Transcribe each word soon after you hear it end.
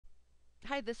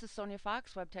Hi, this is Sonia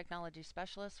Fox, Web Technology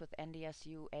Specialist with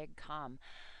NDSU AgCom.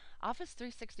 Office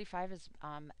 365 is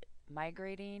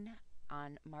migrating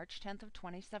on March 10th of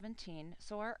 2017,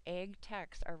 so our ag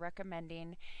techs are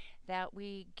recommending that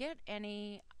we get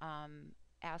any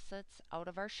assets out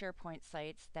of our SharePoint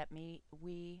sites that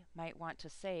we might want to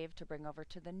save to bring over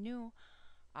to the new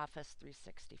Office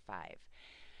 365.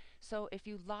 So if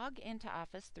you log into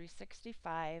Office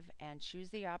 365 and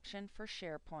choose the option for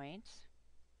SharePoint,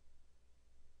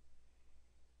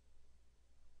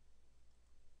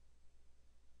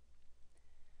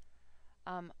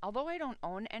 although I don't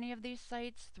own any of these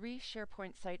sites, 3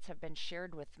 SharePoint sites have been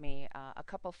shared with me. A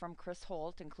couple from Chris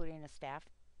Holt, including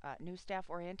a new staff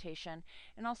orientation,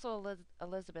 and also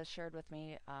Elizabeth shared with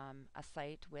me a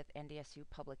site with NDSU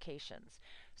Publications.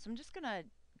 So I'm just going to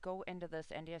go into this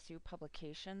NDSU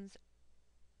Publications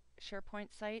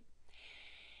SharePoint site.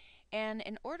 And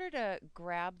in order to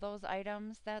grab those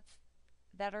items that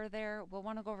are there, we'll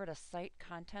want to go over to Site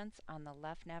Contents on the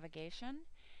left navigation.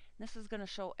 This is going to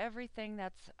show everything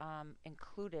that's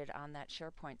included on that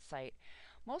SharePoint site.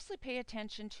 Mostly pay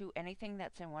attention to anything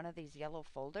that's in one of these yellow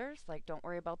folders, like don't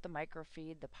worry about the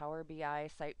microfeed, the Power BI,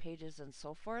 site pages, and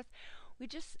so forth. We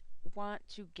just want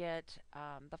to get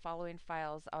the following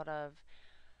files out of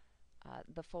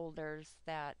the folders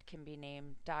that can be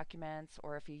named documents,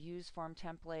 or if you use form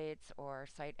templates or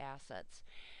site assets.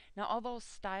 Now, although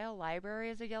style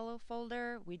library is a yellow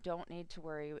folder, we don't need to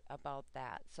worry about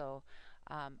that. So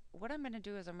what I'm going to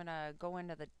do is I'm going to go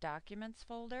into the documents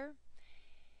folder,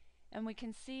 and we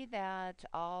can see that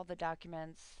all the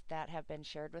documents that have been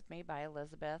shared with me by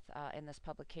Elizabeth in this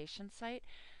publication site.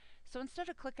 So instead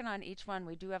of clicking on each one,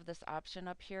 we do have this option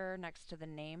up here next to the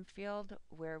name field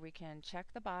where we can check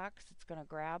the box. It's going to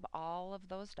grab all of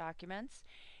those documents.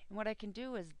 And what I can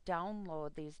do is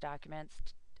download these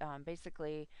documents,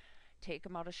 basically take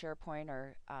them out of SharePoint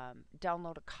or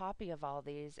download a copy of all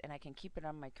these, and I can keep it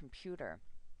on my computer.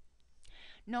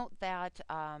 Note that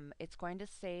it's going to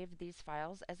save these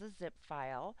files as a zip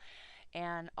file.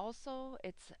 And also,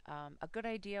 it's a good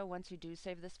idea once you do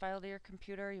save this file to your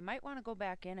computer, you might want to go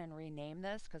back in and rename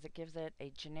this because it gives it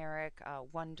a generic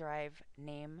OneDrive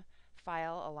name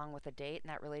file along with a date,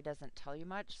 and that really doesn't tell you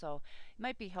much. So it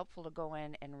might be helpful to go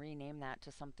in and rename that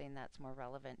to something that's more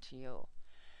relevant to you.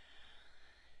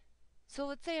 So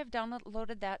let's say I've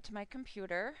downloaded that to my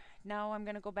computer. Now I'm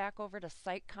going to go back over to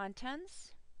Site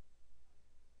Contents.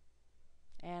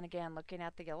 And again, looking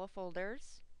at the yellow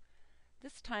folders.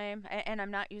 This time, and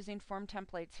I'm not using form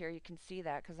templates here, you can see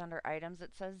that because under items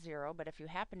it says 0, but if you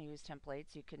happen to use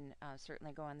templates, you can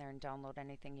certainly go in there and download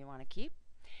anything you want to keep.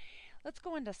 Let's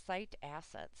go into Site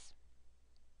Assets.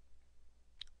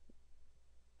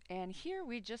 And here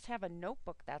we just have a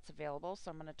notebook that's available,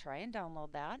 so I'm going to try and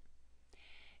download that.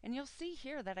 And you'll see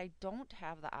here that I don't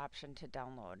have the option to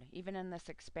download, even in this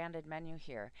expanded menu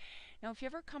here. Now, if you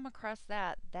ever come across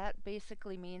that, that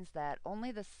basically means that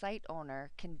only the site owner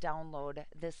can download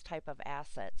this type of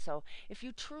asset. So if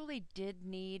you truly did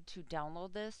need to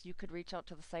download this, you could reach out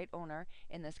to the site owner,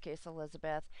 in this case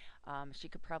Elizabeth. She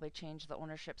could probably change the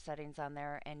ownership settings on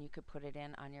there, and you could put it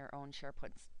in on your own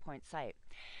SharePoint site.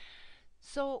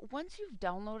 So once you've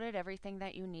downloaded everything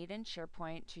that you need in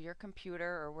SharePoint to your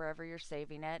computer or wherever you're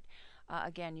saving it,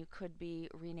 again, you could be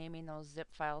renaming those zip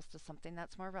files to something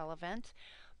that's more relevant.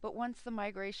 But once the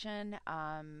migration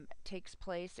takes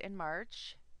place in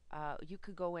March, you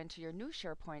could go into your new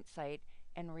SharePoint site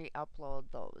and re-upload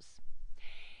those.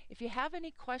 If you have any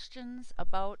questions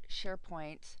about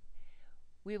SharePoint,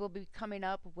 we will be coming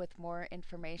up with more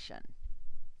information.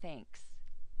 Thanks.